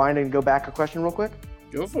I rewind and go back a question real quick?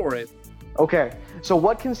 Go for it. Okay, so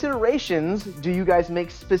what considerations do you guys make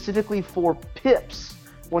specifically for pips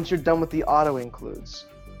once you're done with the auto includes?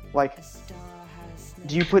 Like,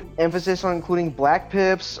 do you put emphasis on including black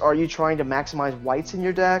pips? Are you trying to maximize whites in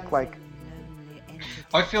your deck? Like,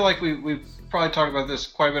 I feel like we've probably talked about this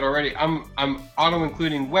quite a bit already. I'm auto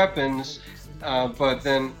including weapons, but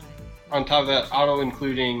then on top of that, auto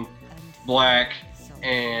including black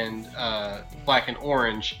and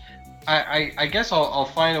orange. I guess I'll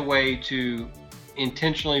find a way to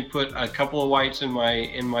intentionally put a couple of whites in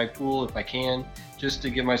my pool if I can, just to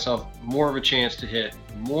give myself more of a chance to hit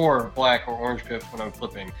more black or orange pips when I'm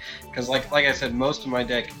flipping. Because like I said, most of my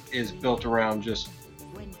deck is built around just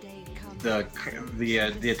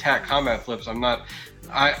the attack combat flips.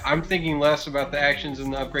 I'm thinking less about the actions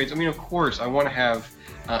and the upgrades. I mean, of course, I want to have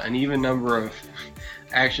an even number of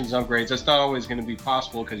actions and upgrades. That's not always going to be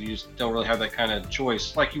possible because you just don't really have that kind of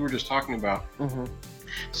choice, like you were just talking about. Mm-hmm.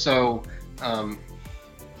 So,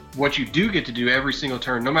 what you do get to do every single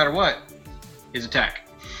turn, no matter what, is attack.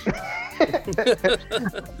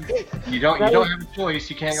 You don't have a choice.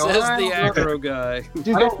 You can't go. Says the aggro guy.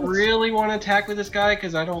 I don't really want to attack with this guy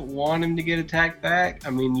because I don't want him to get attacked back. I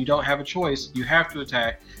mean, you don't have a choice. You have to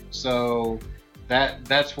attack. So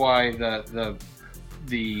that's why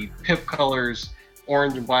the pip colors,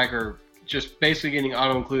 orange and black, are just basically getting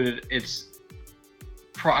auto included.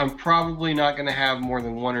 I'm probably not going to have more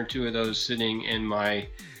than one or two of those sitting in my,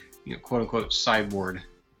 quote unquote sideboard.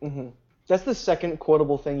 Mm-hmm. That's the second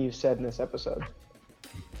quotable thing you've said in this episode.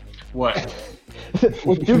 What?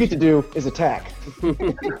 What you do get to do is attack.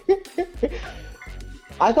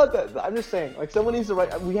 I thought that, I'm just saying, like, someone needs to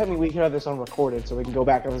write, we can have this on recorded so we can go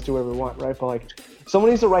back and let's do whatever we want, right? But like,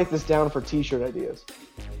 someone needs to write this down for t-shirt ideas.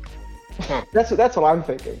 Huh. That's what I'm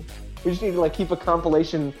thinking. We just need to like keep a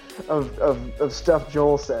compilation of stuff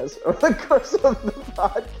Joel says over the course of the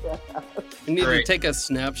podcast. We need to take a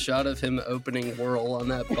snapshot of him opening Whirl on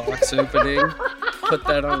that box opening. Put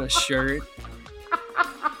that on a shirt.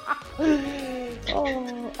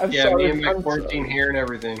 I'm sorry. Me and my quarantine here and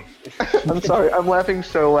everything. I'm sorry. I'm laughing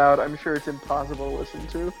so loud. I'm sure it's impossible to listen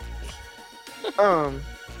to.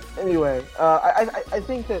 Anyway, I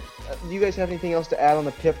think that. Do you guys have anything else to add on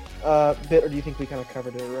the pip bit, or do you think we kind of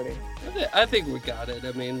covered it already? I think we got it.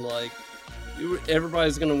 I mean, like,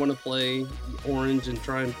 everybody's going to want to play orange and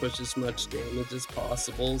try and push as much damage as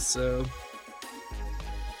possible, so...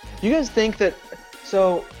 You guys think that...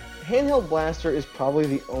 So, Handheld Blaster is probably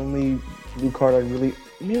the only blue card I really...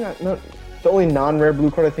 Maybe not the only non-rare blue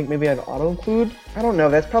card I think maybe I'd auto-include. I don't know.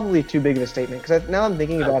 That's probably too big of a statement, because now I'm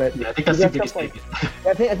thinking about it. Yeah, I think that's too big a statement.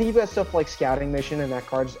 I think you've got stuff like Scouting Mission, and that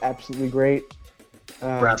card's absolutely great.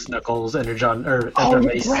 Brass Knuckles, Energon, or Oh, Enter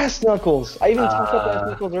yeah, Mace, Brass Knuckles! I even talked about Brass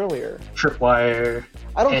Knuckles earlier. Tripwire,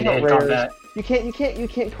 I don't count hand-to-hand rares. combat. You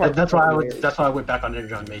can't card. That's why I would. rares. That's why I went back on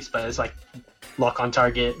Energon Mace, but it's like lock on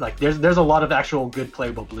target. Like there's a lot of actual good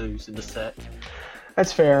playable blues in the set.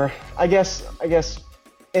 That's fair. I guess,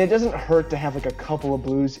 and it doesn't hurt to have like a couple of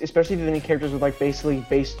blues, especially if you have any characters with like basically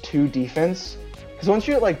base 2 defense. Because once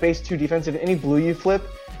you're at like base 2 defense, if any blue you flip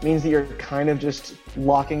means that you're kind of just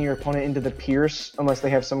locking your opponent into the Pierce, unless they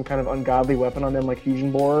have some kind of ungodly weapon on them like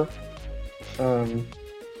Fusion Borer.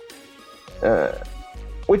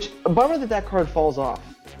 Which, a bummer that card falls off.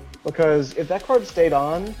 Because if that card stayed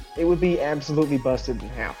on, it would be absolutely busted in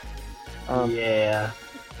half. Yeah,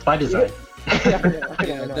 by design.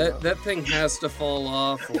 That thing has to fall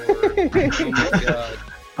off, or oh my god!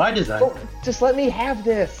 By design. Oh, just let me have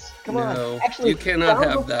this. Come No, on. Actually, you cannot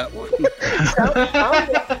have that one.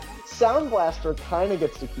 Sound Blaster kind of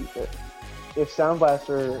gets to keep it. If Sound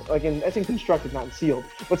Blaster, like that's in constructed, not in sealed,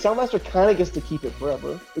 but Sound Blaster kind of gets to keep it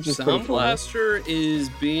forever, which is pretty Sound cool. Blaster is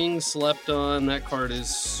being slept on. That card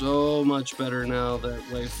is so much better now that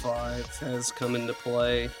Wave 5 has come into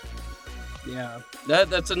play. Yeah,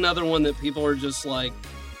 that's another one that people are just like,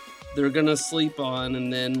 they're gonna sleep on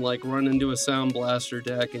and then like run into a Sound Blaster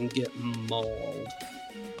deck and get mauled.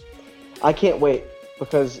 I can't wait,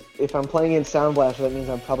 because if I'm playing in Sound Blaster, that means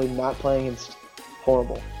I'm probably not playing against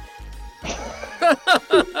Horrible.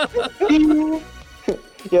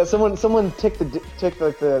 Yeah, someone tick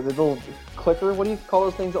like the little clicker. What do you call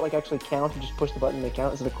those things that like actually count? You just push the button and they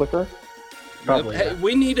count. Is it a clicker? Probably. Hey,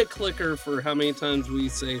 we need a clicker for how many times we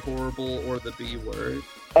say horrible or the B word.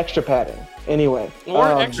 Extra padding. Anyway.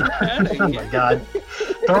 Or extra padding. Oh my god.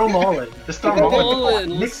 Throw them all in. Just throw them all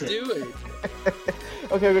in. Let's Mix it. do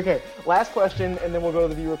it. Okay. Last question, and then we'll go to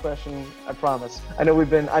the viewer question. I promise. I know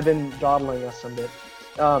I've been dawdling us some bit.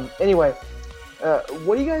 Anyway,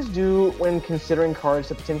 what do you guys do when considering cards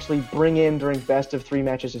to potentially bring in during best of 3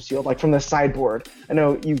 matches of Sealed, like from the sideboard? I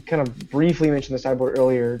know you kind of briefly mentioned the sideboard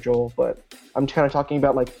earlier, Joel, but I'm kind of talking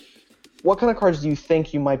about like what kind of cards do you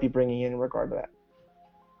think you might be bringing in regard to that?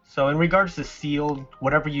 So in regards to Sealed,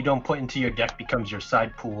 whatever you don't put into your deck becomes your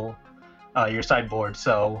side pool, your sideboard.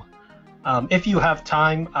 So if you have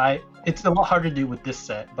time, it's a lot harder to do with this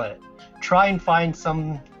set, but try and find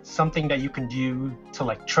something that you can do to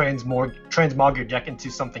like transmog your deck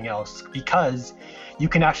into something else, because you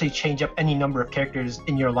can actually change up any number of characters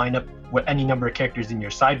in your lineup with any number of characters in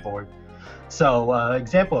your sideboard. So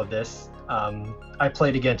example of this, I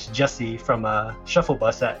played against Jesse from Shuffle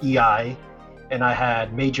Bus at EI, and I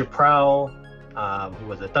had Major Prowl, who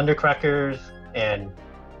was a Thundercracker, and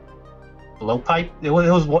Blowpipe. It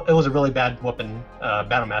was a really bad weapon,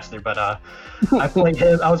 Battlemaster, but I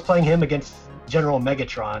was playing him against General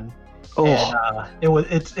Megatron, and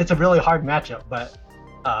it's a really hard matchup. But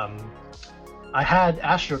I had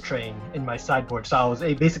Astro Train in my sideboard, so I was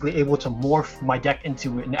basically able to morph my deck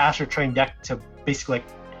into an Astro Train deck to basically like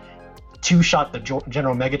two-shot the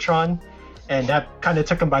General Megatron, and that kind of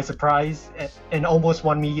took him by surprise and almost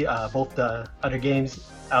won me both the other games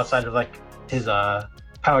outside of like his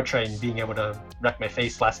Powertrain being able to wreck my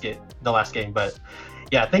face the last game. But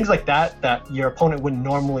yeah, things like that your opponent wouldn't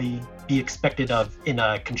normally be expected of in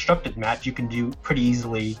a constructed match, you can do pretty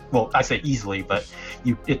easily. Well, I say easily, but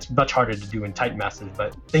it's much harder to do in Titan Masters.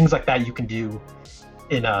 But things like that you can do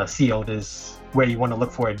in Sealed is where you want to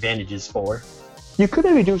look for advantages for. You could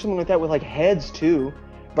maybe do something like that with like heads too,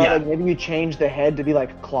 but Yeah. like maybe you change the head to be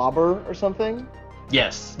like Clobber or something.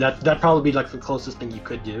 Yes, that'd probably be like the closest thing you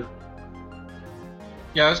could do.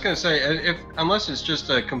 Yeah, I was gonna say, unless it's just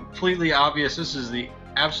a completely obvious, this is the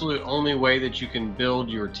absolute only way that you can build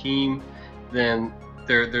your team, then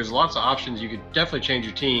there's lots of options. You could definitely change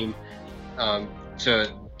your team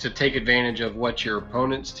to take advantage of what your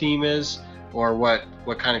opponent's team is, or what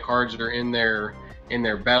kind of cards that are in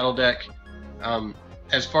their battle deck.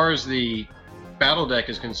 As far as the battle deck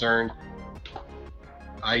is concerned,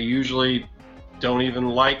 I usually don't even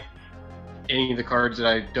like any of the cards that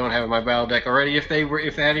I don't have in my battle deck already. If they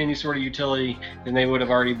had any sort of utility, then they would have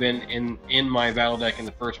already been in my battle deck in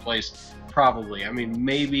the first place. Probably. I mean,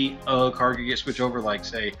 maybe a card could get switched over, like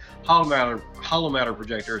say Hollow Matter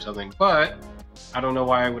Projector or something. But I don't know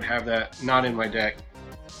why I would have that not in my deck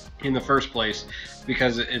in the first place,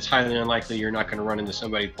 because it's highly unlikely you're not going to run into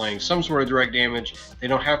somebody playing some sort of direct damage. They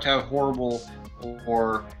don't have to have Horrible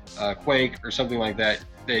or Quake or something like that.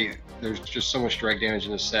 There's just so much direct damage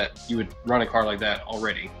in this set. You would run a card like that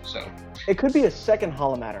already. So It could be a second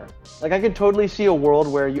Hollow Matter. Like I could totally see a world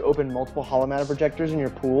where you open multiple Hollow Matter projectors in your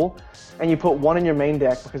pool, and you put one in your main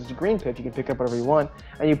deck because it's a green pitch. You can pick up whatever you want,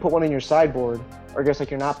 and you put one in your sideboard, or I guess like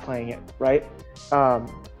you're not playing it, right?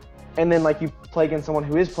 And then like you play against someone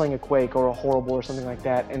who is playing a Quake or a Horrible or something like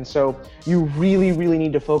that, and so you really, really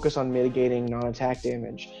need to focus on mitigating non-attack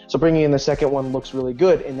damage. So bringing in the second one looks really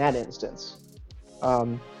good in that instance.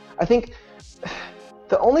 I think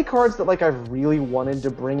the only cards that like I've really wanted to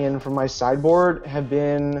bring in from my sideboard have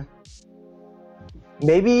been,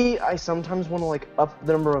 maybe I sometimes want to like up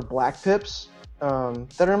the number of black pips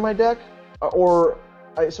that are in my deck, or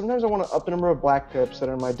sometimes I want to up the number of black pips that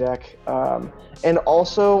are in my deck. And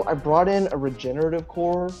also, I brought in a regenerative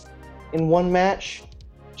core in one match,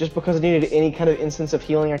 just because I needed any kind of instance of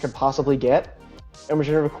healing I could possibly get. And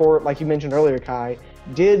regenerative core, like you mentioned earlier, Kai,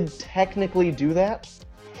 did technically do that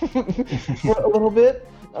for a little bit.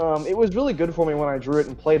 It was really good for me when I drew it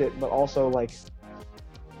and played it, but also, like,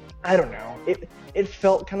 I don't know. It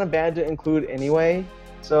felt kind of bad to include anyway.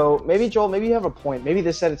 So maybe, Joel, maybe you have a point. Maybe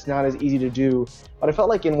this set it's not as easy to do, but I felt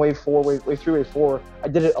like in wave 3, wave 4, I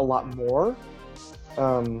did it a lot more.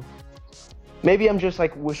 Maybe I'm just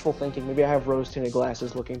like wishful thinking. Maybe I have rose-tinted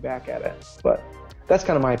glasses looking back at it, but that's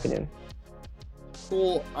kind of my opinion.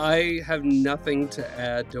 Cool. I have nothing to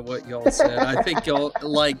add to what y'all said. I think y'all,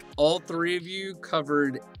 like, all three of you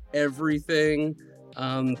covered everything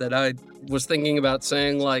that I was thinking about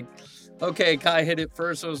saying. Like, okay, Kai hit it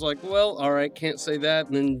first. I was like, well, all right, can't say that.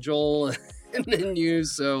 And then Joel, and then you.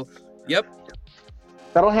 So, yep.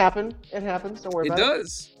 That'll happen. It happens. Don't worry about it. It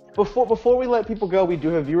does. Before we let people go, we do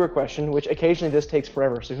have a viewer question, which occasionally this takes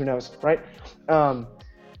forever, so who knows, right?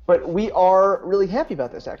 But we are really happy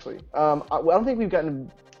about this, actually. I don't think we've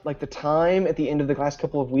gotten like the time at the end of the last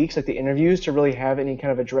couple of weeks, like the interviews, to really have any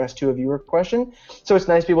kind of address to a viewer question. So it's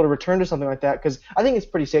nice to be able to return to something like that, because I think it's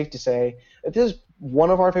pretty safe to say that this is one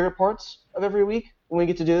of our favorite parts of every week when we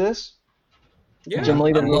get to do this. Yeah,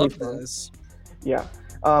 Generally, I love this. Yeah.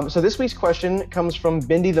 So this week's question comes from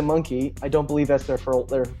Bindi the Monkey. I don't believe that's their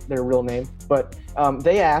real name, but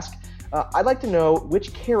they ask, I'd like to know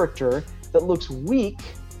which character that looks weak,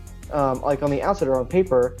 like on the outside or on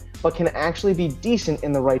paper, but can actually be decent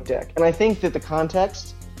in the right deck. And I think that the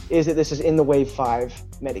context is that this is in the Wave 5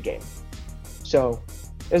 metagame. So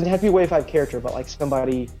it doesn't have to be a Wave 5 character, but like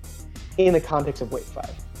somebody in the context of Wave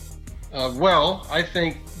 5. Well, I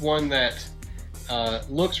think one that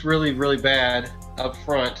looks really, really bad up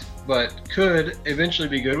front, but could eventually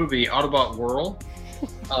be good would be Autobot Whirl.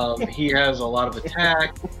 He has a lot of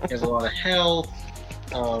attack, he has a lot of health.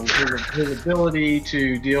 His ability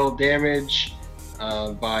to deal damage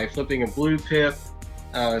by flipping a blue pip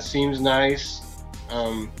seems nice.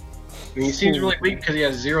 He seems really weak because he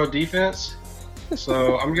has 0 defense.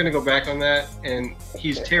 So I'm going to go back on that, and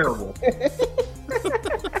he's terrible.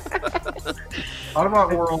 Autobot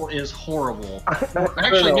Whirl is horrible.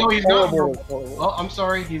 Actually, no, he's not horrible. Oh, I'm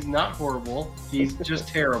sorry, he's not horrible. He's just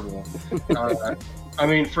terrible. I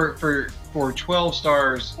mean, for 12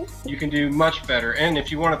 stars, you can do much better. And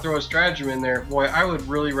if you want to throw a stratagem in there, boy, I would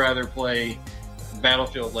really rather play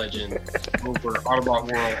Battlefield Legend over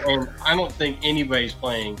Autobot Whirl. And I don't think anybody's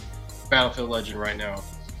playing Battlefield Legend right now.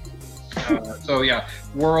 So yeah,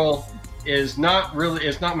 Whirl is not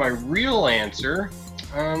my real answer.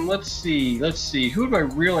 Let's see. Who would my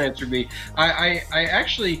real answer be? I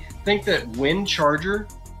actually think that Wind Charger.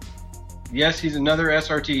 Yes, he's another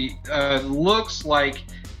SRT. Looks like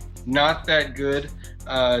not that good,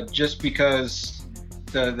 just because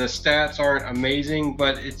the stats aren't amazing.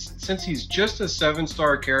 But since he's just a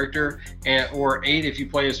 7-star character, or 8 if you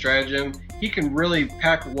play a stratagem, he can really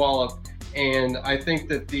pack a wallop. And I think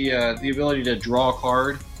that the ability to draw a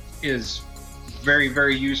card is very,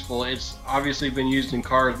 very useful. It's obviously been used in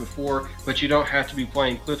cards before, but you don't have to be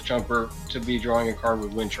playing Cliff Jumper to be drawing a card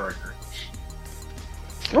with Wind Charger.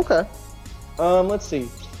 Okay. Let's see.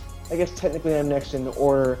 I guess technically I'm next in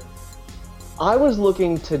order. I was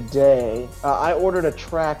looking today. I ordered a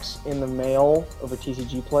Trax in the mail of a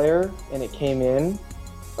TCG player, and it came in.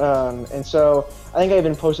 And so I think I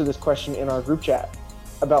even posted this question in our group chat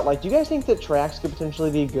about, like, do you guys think that Trax could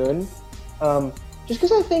potentially be good? Just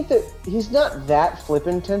because I think that he's not that flip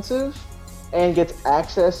intensive and gets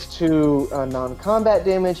access to non-combat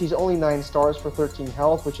damage. He's only 9 stars for 13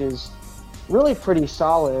 health, which is really pretty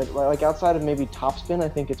solid. Like, outside of maybe Topspin, I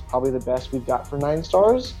think it's probably the best we've got for 9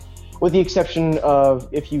 stars, with the exception of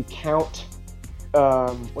if you count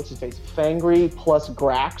what's his face, Fangry plus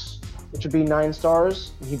Grax, which would be 9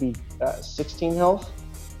 stars, and he'd be 16 health,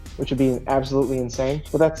 which would be absolutely insane.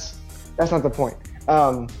 But that's not the point.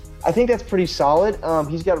 I think that's pretty solid.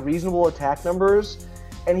 He's got reasonable attack numbers,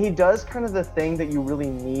 and he does kind of the thing that you really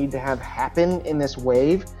need to have happen in this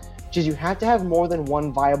wave, which is you have to have more than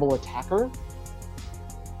one viable attacker.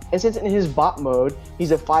 And since in his bot mode,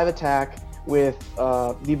 he's a 5 attack with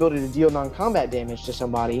the ability to deal non-combat damage to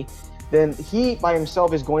somebody, then he by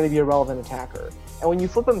himself is going to be a relevant attacker. And when you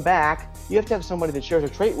flip him back, you have to have somebody that shares a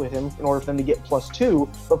trait with him in order for them to get +2.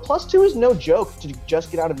 But +2 is no joke to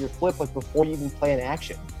just get out of your flip like before you even play an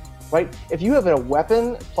action, right? If you have a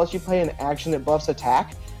weapon plus you play an action that buffs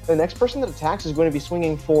attack, the next person that attacks is going to be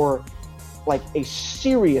swinging for like a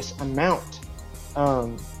serious amount.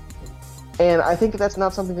 And I think that that's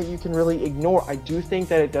not something that you can really ignore. I do think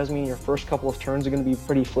that it does mean your first couple of turns are going to be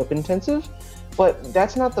pretty flip intensive, but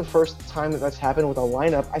that's not the first time that that's happened with a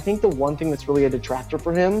lineup. I think the one thing that's really a detractor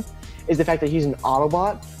for him is the fact that he's an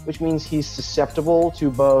Autobot, which means he's susceptible to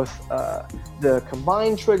both the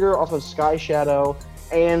combined trigger off of Sky Shadow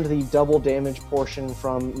and the double damage portion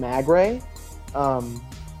from Magray.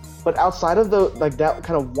 But outside of that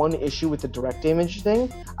kind of one issue with the direct damage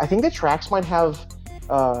thing, I think that Trax might have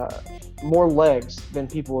more legs than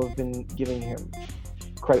people have been giving him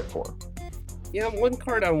credit for. Yeah, one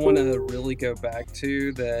card I want to really go back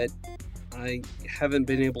to that I haven't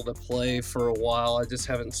been able to play for a while, I just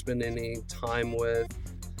haven't spent any time with,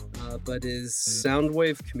 but is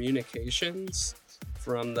Soundwave Communications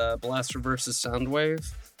from the Blaster vs.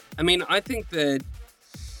 Soundwave. I mean, I think that,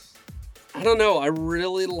 I don't know, I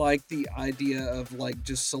really like the idea of like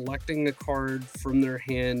just selecting a card from their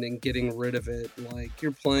hand and getting rid of it. Like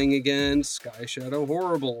you're playing against Sky Shadow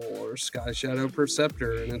Horrible or Sky Shadow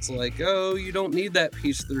Perceptor, and it's like, oh, you don't need that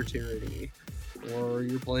piece of their tyranny. Or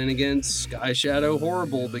you're playing against Sky Shadow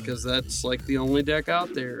Horrible because that's like the only deck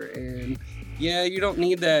out there. And yeah, you don't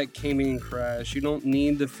need that Cayman Crash. You don't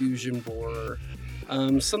need the Fusion Borer.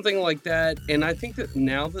 Something like that. And I think that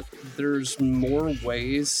now that there's more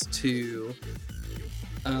ways to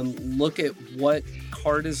look at what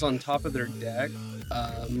card is on top of their deck,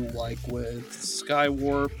 like with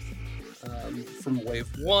Skywarp from Wave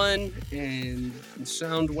 1 and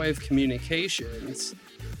Soundwave Communications,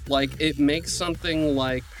 like it makes something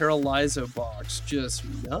like Paralyzo Box just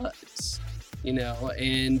nuts. You know,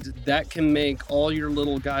 and that can make all your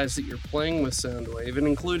little guys that you're playing with Soundwave, and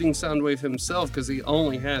including Soundwave himself, because he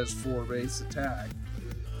only has 4 base attack,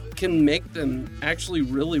 can make them actually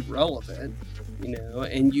really relevant, you know,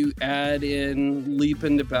 and you add in Leap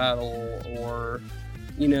into Battle, or,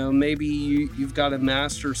 you know, maybe you've got a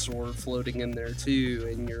Master Sword floating in there too,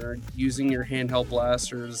 and you're using your handheld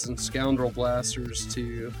blasters and Scoundrel blasters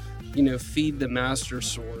to, you know, feed the Master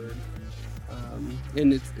Sword. In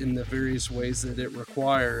the various ways that it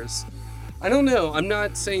requires. I don't know. I'm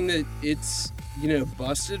not saying that it's, you know,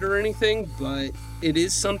 busted or anything, but it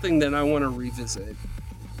is something that I want to revisit.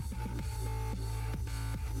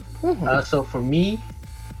 So for me,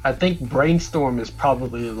 I think Brainstorm is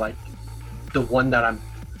probably like the one that I'm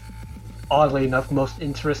oddly enough most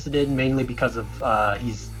interested in, mainly because of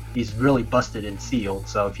he's really busted and sealed.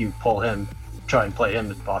 So if you pull him, try and play him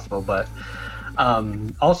if possible. But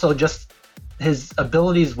also just his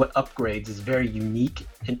abilities with upgrades is very unique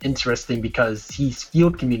and interesting because he's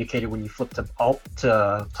field communicated when you flip to alt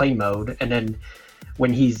to plane mode, and then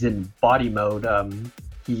when he's in body mode,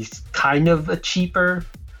 he's kind of a cheaper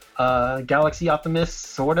Galaxy Optimist,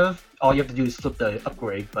 sort of. All you have to do is flip the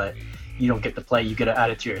upgrade, but you don't get to play, you get to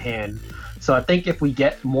add it to your hand. So I think if we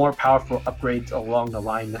get more powerful upgrades along the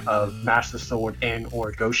line of Master Sword and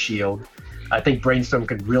or Ghost Shield, I think Brainstorm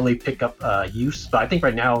could really pick up use. But I think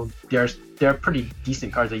right now there are pretty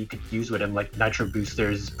decent cards that you could use with him, like Nitro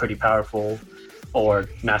Boosters is pretty powerful, or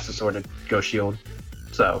Master Sword and Ghost Shield.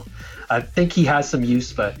 So I think he has some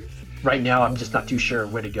use, but right now I'm just not too sure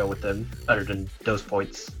where to go with him other than those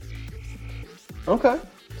points. Okay.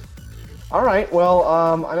 All right. Well,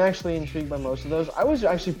 I'm actually intrigued by most of those. I was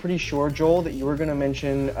actually pretty sure, Joel, that you were going to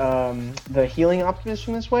mention the Healing Optimist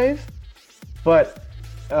from this wave, but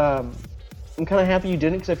I'm kind of happy you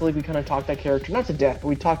didn't, because I feel like we kind of talked that character, not to death, but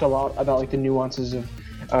we talked a lot about like the nuances of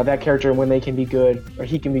that character and when they can be good, or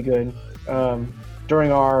he can be good,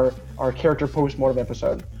 during our character post-mortem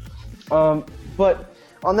episode. But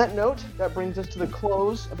on that note, that brings us to the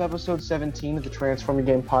close of episode 17 of the Transform Your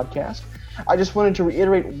Game podcast. I just wanted to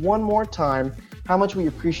reiterate one more time how much we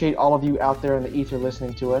appreciate all of you out there in the ether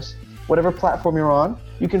listening to us. Whatever platform you're on,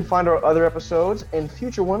 you can find our other episodes and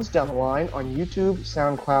future ones down the line on YouTube,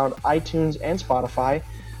 SoundCloud, iTunes, and Spotify.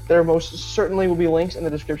 There most certainly will be links in the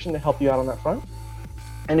description to help you out on that front.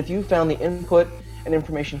 And if you found the input and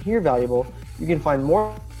information here valuable, you can find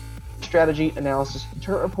more strategy, analysis,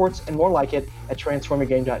 turret reports, and more like it at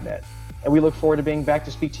transformyourgame.net. And we look forward to being back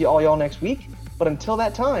to speak to all y'all next week. But until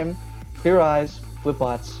that time, clear eyes, flip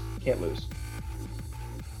bots, can't lose.